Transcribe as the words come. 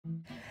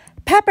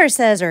Pepper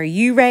says, are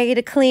you ready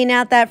to clean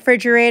out that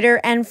refrigerator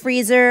and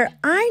freezer?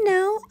 I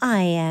know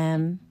I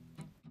am.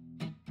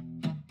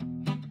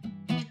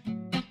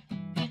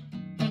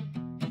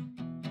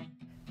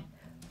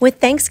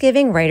 With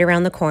Thanksgiving right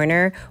around the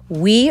corner,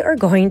 we are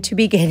going to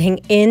be getting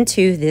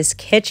into this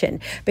kitchen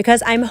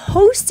because I'm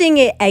hosting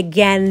it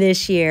again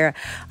this year.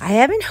 I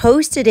haven't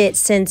hosted it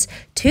since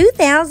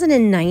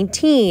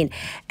 2019,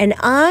 and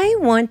I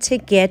want to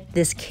get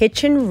this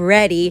kitchen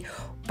ready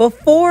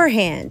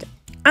beforehand.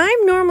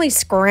 I'm normally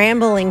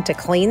scrambling to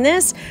clean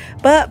this,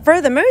 but for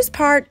the most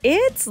part,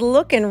 it's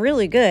looking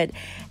really good.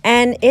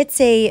 And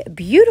it's a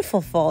beautiful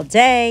fall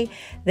day.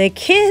 The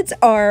kids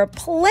are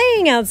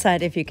playing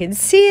outside if you can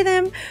see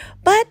them,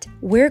 but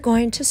we're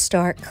going to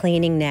start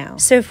cleaning now.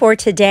 So for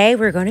today,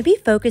 we're going to be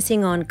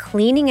focusing on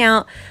cleaning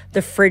out the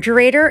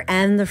refrigerator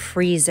and the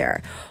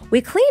freezer.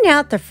 We clean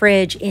out the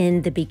fridge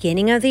in the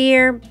beginning of the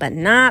year, but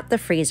not the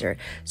freezer.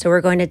 So we're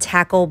going to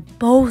tackle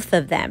both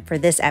of them for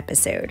this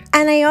episode.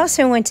 And I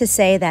also want to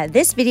say that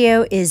this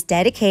video is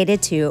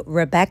dedicated to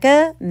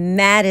Rebecca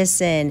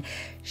Madison.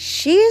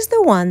 She is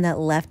the one that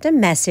left a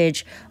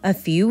message a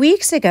few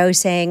weeks ago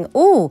saying,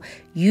 oh,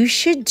 you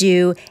should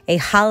do a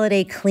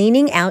holiday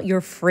cleaning out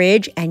your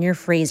fridge and your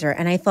freezer.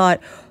 And I thought,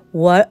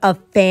 what a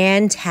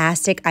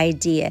fantastic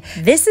idea.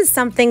 This is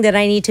something that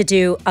I need to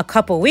do a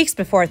couple weeks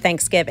before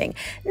Thanksgiving,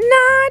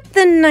 not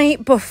the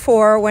night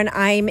before when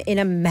I'm in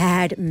a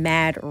mad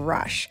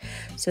rush.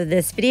 So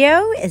this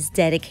video is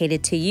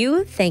dedicated to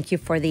you. Thank you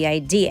for the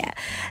idea.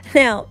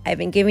 Now, I've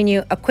been giving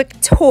you a quick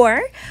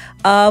tour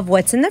of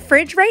what's in the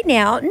fridge right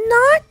now.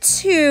 Not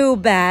too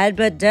bad,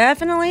 but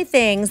definitely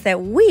things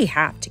that we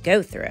have to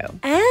go through.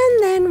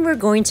 And then we're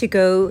going to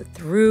go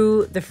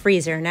through the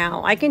freezer.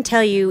 Now, I can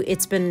tell you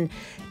it's been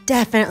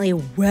definitely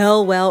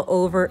well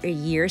over a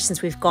year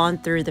since we've gone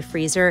through the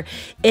freezer.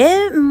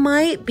 It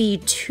might be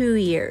 2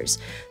 years.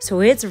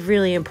 So it's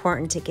really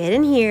important to get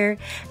in here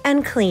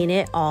and clean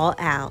it all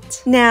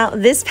out. Now,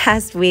 this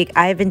past week,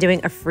 I've been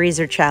doing a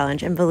freezer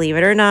challenge, and believe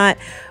it or not,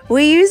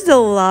 we used a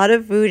lot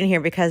of food in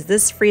here because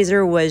this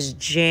freezer was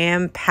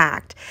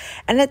jam-packed.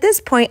 And at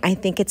this point, I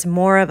think it's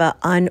more of an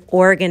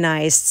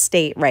unorganized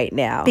state right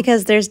now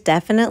because there's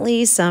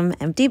definitely some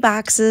empty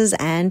boxes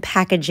and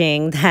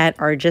packaging that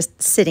are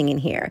just sitting in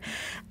here.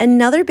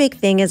 Another big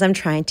thing is I'm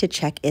trying to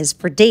check is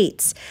for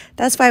dates.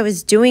 That's why I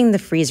was doing the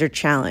freezer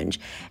challenge.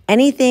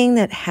 Anything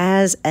that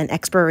has an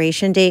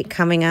expiration date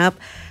coming up,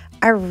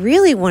 I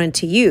really wanted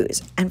to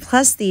use. And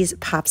plus these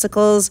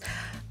popsicles,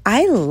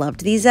 I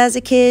loved these as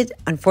a kid.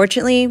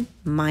 Unfortunately,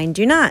 mine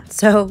do not.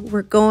 So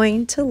we're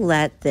going to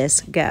let this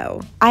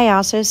go. I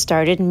also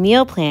started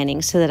meal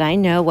planning so that I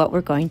know what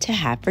we're going to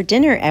have for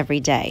dinner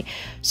every day.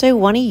 So I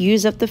want to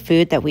use up the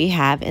food that we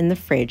have in the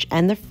fridge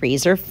and the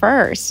freezer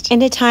first.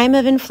 In a time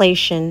of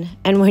inflation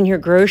and when your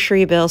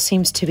grocery bill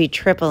seems to be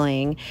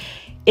tripling,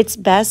 it's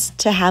best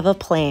to have a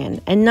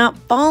plan and not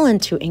fall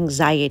into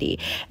anxiety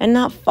and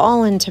not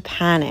fall into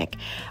panic.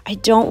 I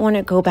don't want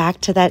to go back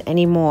to that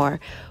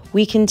anymore.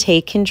 We can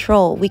take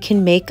control. We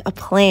can make a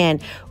plan.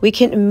 We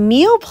can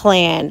meal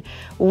plan.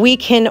 We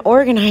can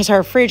organize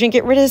our fridge and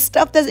get rid of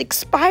stuff that's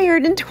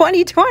expired in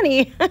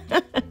 2020.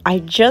 I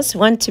just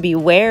want to be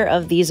aware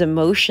of these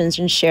emotions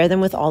and share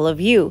them with all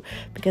of you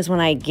because when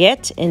I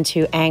get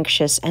into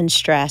anxious and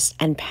stress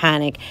and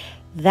panic,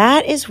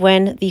 that is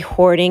when the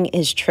hoarding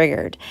is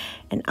triggered.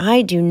 And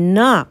I do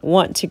not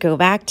want to go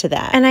back to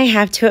that. And I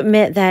have to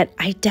admit that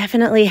I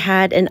definitely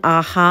had an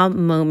aha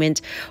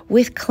moment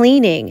with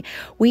cleaning.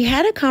 We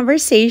had a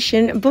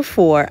conversation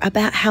before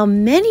about how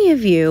many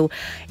of you,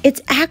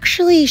 it's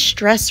actually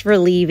stress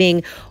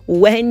relieving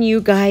when you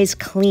guys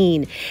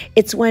clean.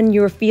 It's when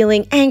you're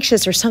feeling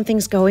anxious or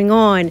something's going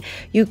on.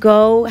 You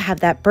go have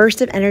that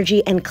burst of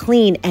energy and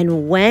clean.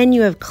 And when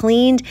you have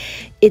cleaned,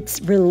 it's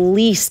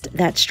released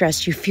that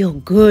stress. You feel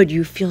good.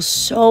 You feel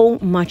so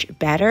much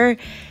better.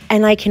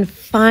 And I can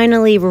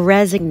finally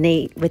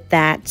resonate with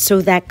that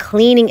so that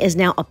cleaning is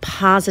now a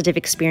positive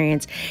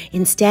experience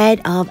instead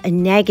of a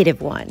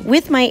negative one.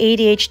 With my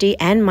ADHD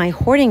and my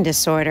hoarding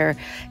disorder,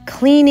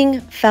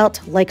 cleaning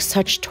felt like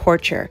such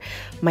torture.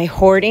 My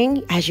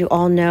hoarding, as you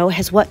all know,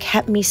 has what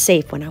kept me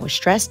safe when I was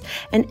stressed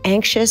and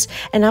anxious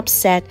and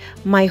upset.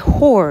 My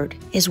hoard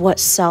is what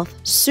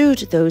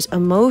self-soothed those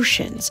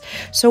emotions.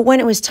 So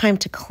when it was time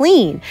to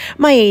clean,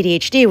 my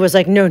ADHD was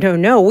like,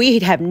 no, we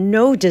have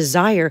no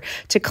desire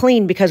to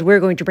clean because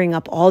we're going to bring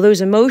up all those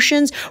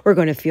emotions. We're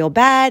going to feel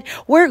bad.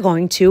 We're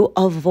going to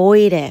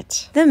avoid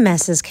it. The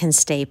messes can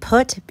stay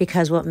put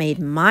because what made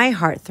my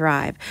heart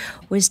thrive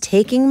was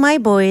taking my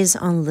boys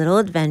on little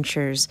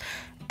adventures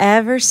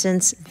ever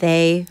since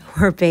they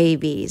were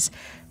babies.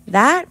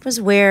 That was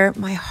where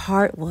my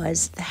heart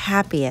was the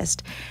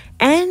happiest,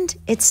 and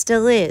it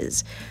still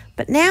is.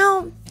 But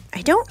now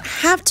I don't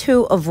have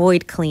to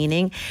avoid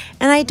cleaning,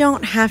 and I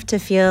don't have to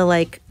feel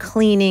like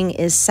cleaning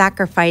is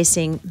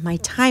sacrificing my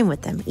time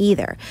with them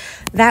either.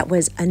 That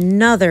was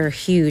another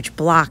huge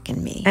block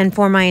in me. And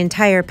for my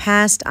entire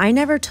past, I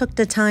never took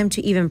the time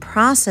to even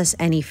process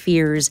any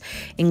fears,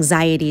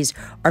 anxieties,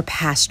 or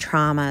past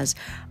traumas.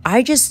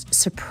 I just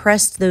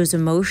suppressed those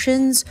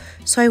emotions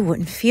so I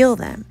wouldn't feel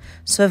them.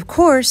 So of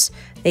course,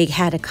 they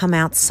had to come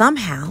out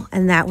somehow,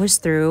 and that was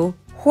through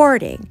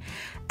hoarding.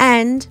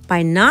 And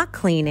by not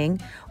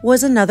cleaning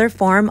was another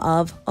form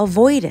of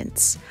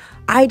avoidance.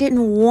 I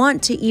didn't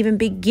want to even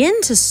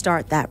begin to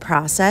start that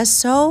process,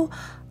 so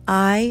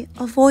I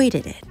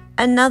avoided it.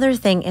 Another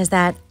thing is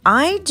that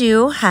I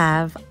do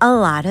have a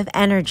lot of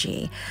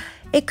energy.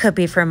 It could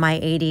be from my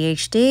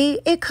ADHD,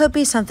 it could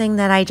be something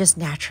that I just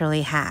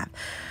naturally have.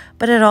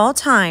 But at all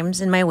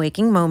times in my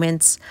waking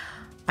moments,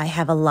 I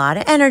have a lot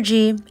of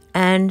energy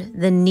and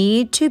the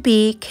need to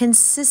be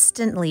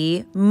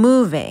consistently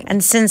moving.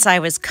 And since I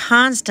was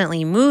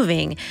constantly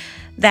moving,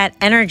 that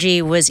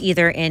energy was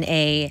either in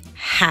a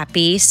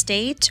happy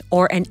state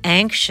or an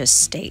anxious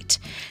state.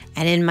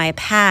 And in my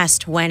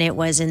past, when it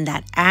was in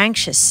that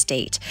anxious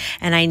state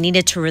and I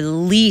needed to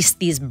release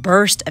these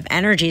bursts of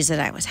energies that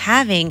I was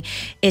having,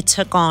 it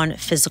took on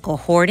physical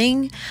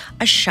hoarding,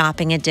 a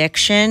shopping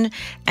addiction,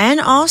 and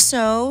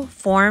also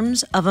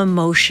forms of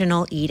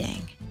emotional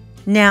eating.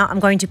 Now, I'm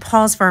going to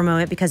pause for a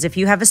moment because if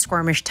you have a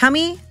squirmish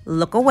tummy,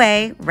 look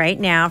away right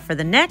now for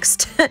the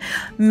next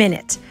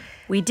minute.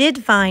 We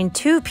did find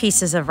 2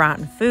 pieces of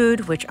rotten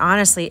food, which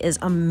honestly is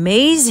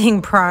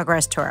amazing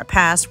progress to our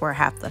past where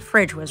half the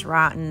fridge was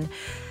rotten.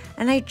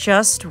 And I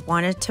just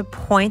wanted to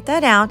point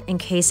that out in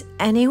case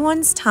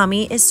anyone's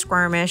tummy is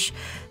squirmish.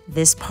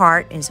 This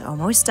part is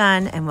almost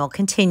done and we'll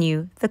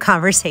continue the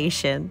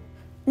conversation.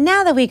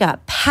 Now that we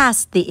got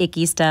past the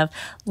icky stuff,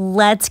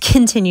 let's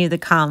continue the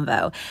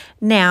convo.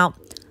 Now,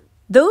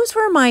 those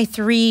were my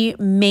 3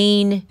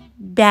 main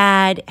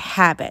bad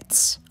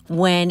habits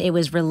when it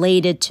was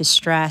related to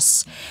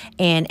stress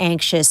and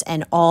anxious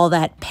and all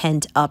that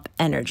pent up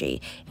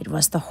energy. It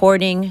was the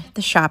hoarding,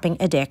 the shopping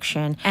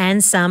addiction,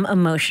 and some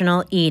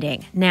emotional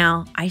eating.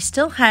 Now, I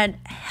still had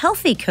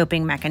healthy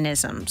coping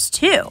mechanisms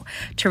too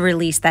to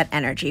release that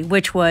energy,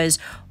 which was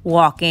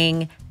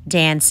walking,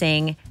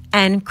 dancing,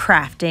 and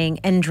crafting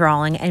and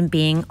drawing and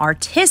being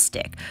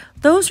artistic.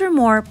 Those were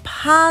more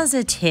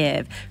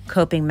positive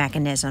coping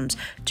mechanisms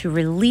to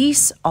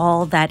release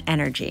all that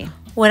energy.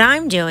 What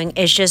I'm doing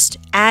is just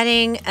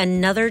adding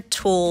another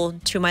tool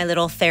to my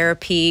little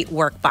therapy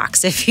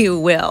workbox, if you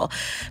will,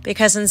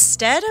 because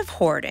instead of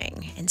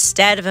hoarding,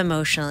 instead of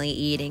emotionally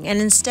eating,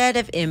 and instead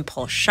of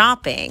impulse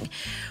shopping,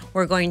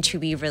 we're going to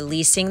be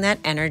releasing that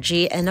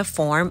energy in a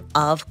form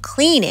of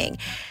cleaning.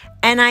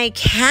 And I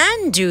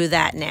can do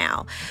that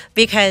now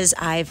because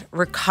I've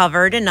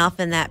recovered enough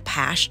in that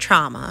past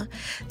trauma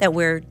that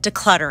we're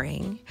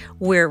decluttering.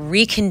 We're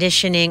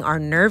reconditioning our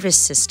nervous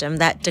system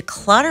that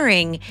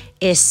decluttering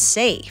is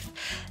safe.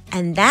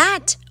 And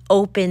that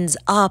opens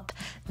up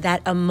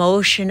that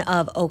emotion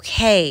of,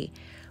 okay,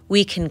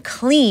 we can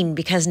clean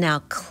because now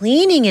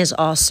cleaning is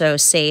also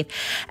safe.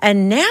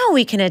 And now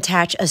we can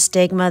attach a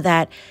stigma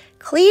that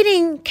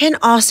cleaning can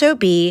also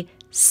be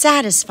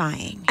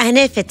satisfying. And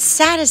if it's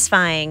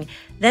satisfying,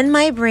 then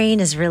my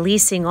brain is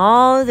releasing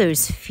all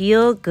those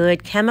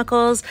feel-good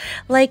chemicals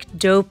like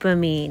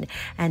dopamine.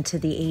 And to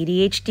the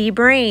ADHD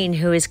brain,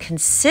 who is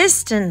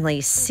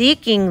consistently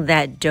seeking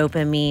that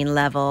dopamine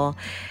level,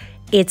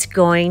 it's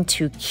going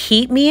to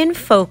keep me in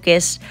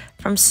focus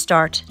from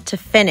start to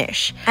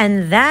finish.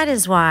 And that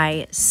is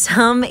why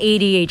some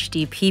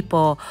ADHD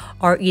people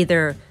are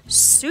either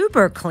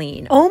super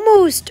clean,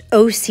 almost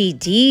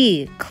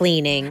OCD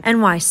cleaning,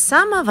 and why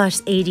some of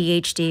us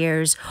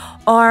ADHDers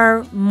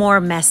are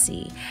more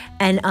messy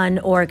and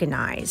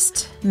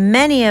unorganized.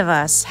 Many of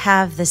us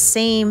have the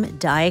same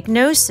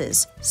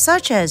diagnosis,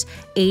 such as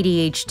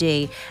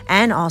ADHD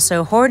and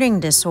also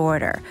hoarding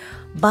disorder.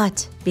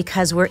 But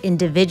because we're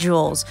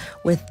individuals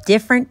with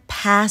different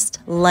past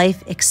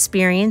life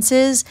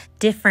experiences,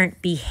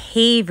 different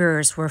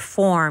behaviors were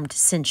formed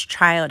since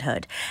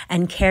childhood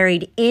and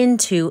carried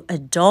into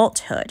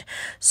adulthood.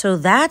 So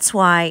that's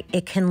why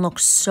it can look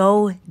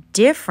so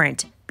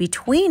different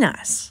between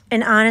us.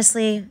 And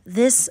honestly,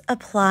 this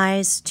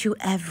applies to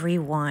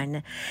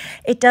everyone.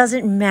 It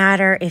doesn't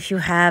matter if you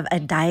have a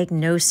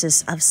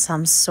diagnosis of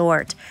some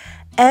sort.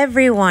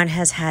 Everyone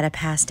has had a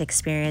past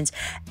experience.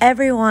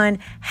 Everyone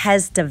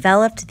has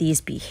developed these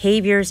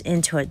behaviors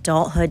into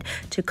adulthood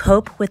to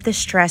cope with the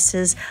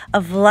stresses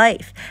of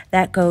life.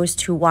 That goes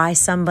to why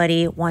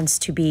somebody wants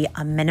to be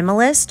a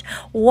minimalist,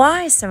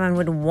 why someone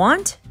would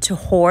want to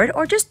hoard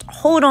or just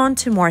hold on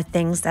to more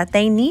things that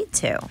they need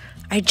to.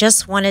 I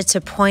just wanted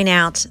to point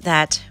out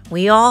that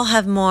we all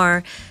have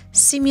more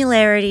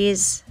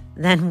similarities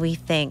than we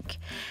think.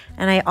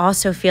 And I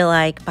also feel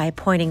like by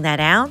pointing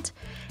that out,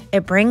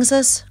 it brings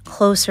us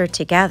closer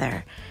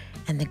together.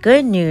 And the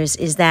good news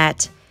is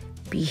that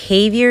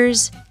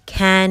behaviors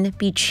can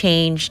be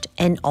changed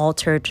and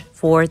altered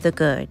for the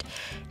good.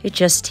 It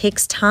just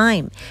takes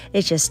time.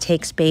 It just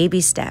takes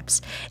baby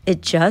steps.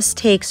 It just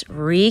takes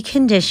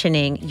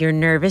reconditioning your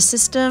nervous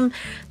system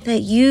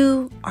that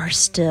you are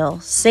still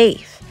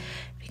safe.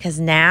 Because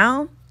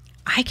now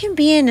I can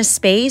be in a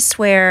space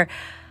where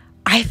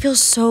I feel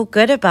so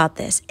good about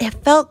this. It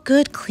felt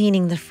good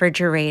cleaning the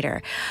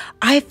refrigerator.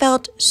 I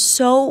felt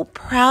so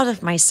proud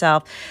of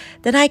myself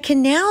that I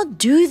can now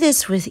do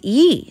this with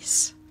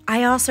ease.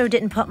 I also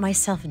didn't put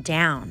myself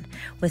down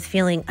with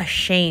feeling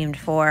ashamed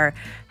for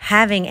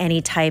having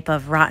any type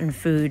of rotten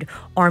food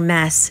or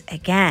mess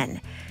again,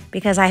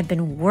 because I've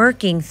been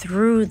working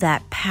through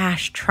that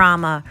past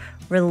trauma,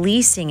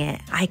 releasing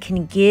it. I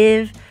can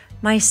give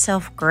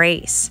myself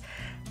grace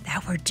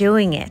that we're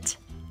doing it.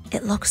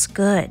 It looks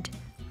good.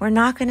 We're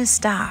not going to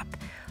stop.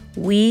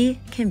 We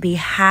can be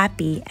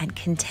happy and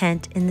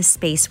content in the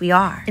space we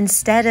are.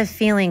 Instead of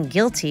feeling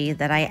guilty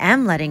that I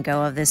am letting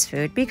go of this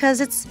food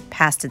because it's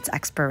past its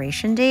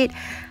expiration date,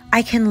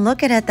 I can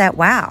look at it that,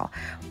 wow,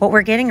 what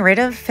we're getting rid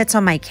of fits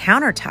on my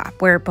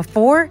countertop, where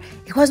before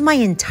it was my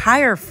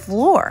entire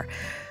floor.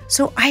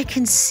 So I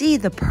can see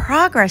the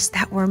progress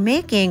that we're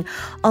making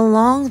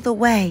along the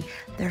way.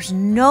 There's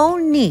no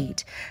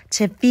need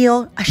to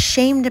feel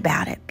ashamed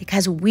about it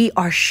because we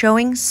are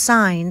showing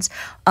signs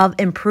of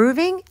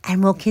improving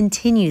and will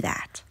continue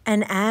that.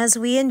 And as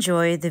we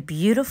enjoy the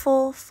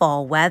beautiful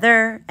fall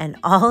weather and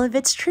all of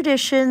its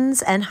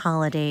traditions and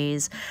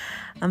holidays,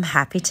 I'm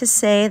happy to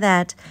say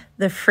that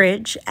the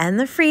fridge and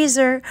the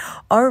freezer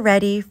are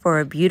ready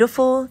for a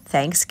beautiful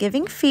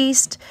Thanksgiving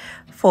feast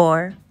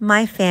for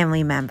my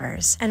family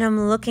members. And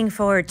I'm looking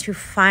forward to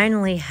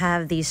finally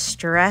have these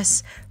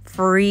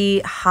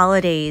stress-free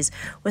holidays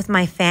with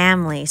my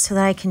family so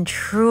that I can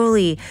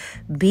truly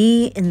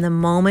be in the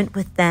moment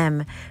with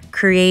them,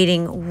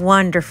 creating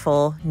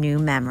wonderful new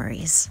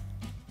memories.